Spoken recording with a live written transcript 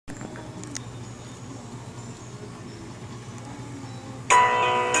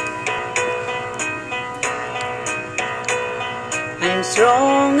I'm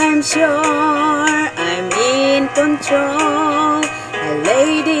strong, I'm sure, I'm in control, a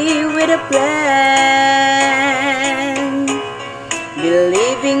lady with a plan,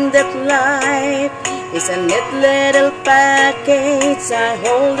 believing that life is a neat little package I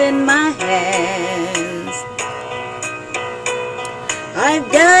hold in my hands.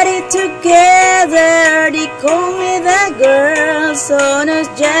 I've got it together, they call me the girl, so knows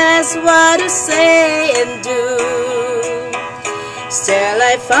just what to say and do. Still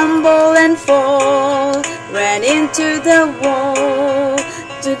I fumble and fall, ran into the wall,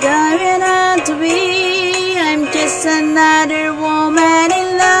 to die and not to be. I'm just another woman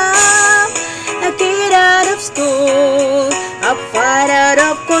in love, a kid out of school, a fight out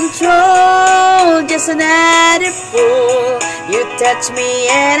of control, just another fool. You touch me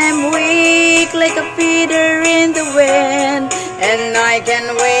and I'm weak like a feather in the wind, and I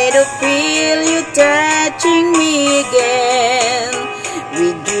can't wait to feel you touching me again.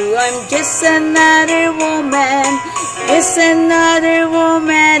 With you I'm just another woman, just another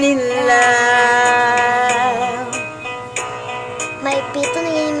woman in love.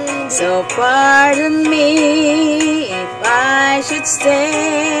 So pardon me if I should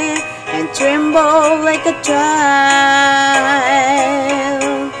stay and tremble like a child,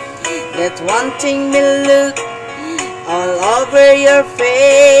 that wanting me look all over your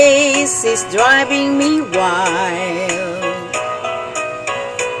face is driving me wild.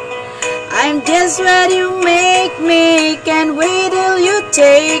 I'm just what you make me, can't wait till you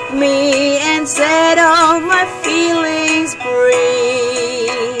take me and set all my feelings free.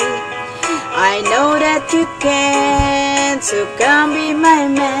 I know that you can, so come be my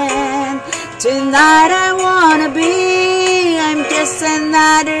man. Tonight I wanna be, I'm just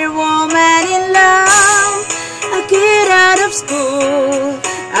another woman in love, a kid out of school,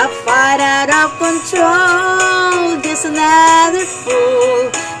 a fight out of control, just another fool.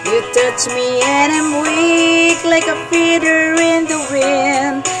 You touch me and I'm weak like a feather in the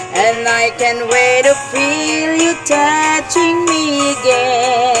wind, and I can't wait to feel you touching me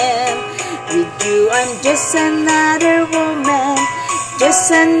again. With you I'm just another woman,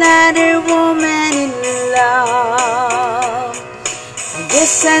 just another woman in love,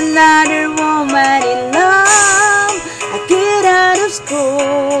 just another woman in love, a kid out of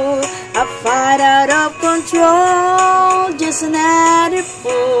school, a fight out of control, just another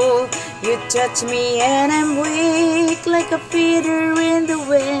fool. You touch me and I'm weak like a feather in the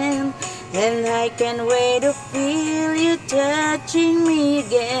wind, and I can't wait to feel you touching me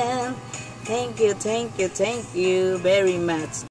again. Thank you very much.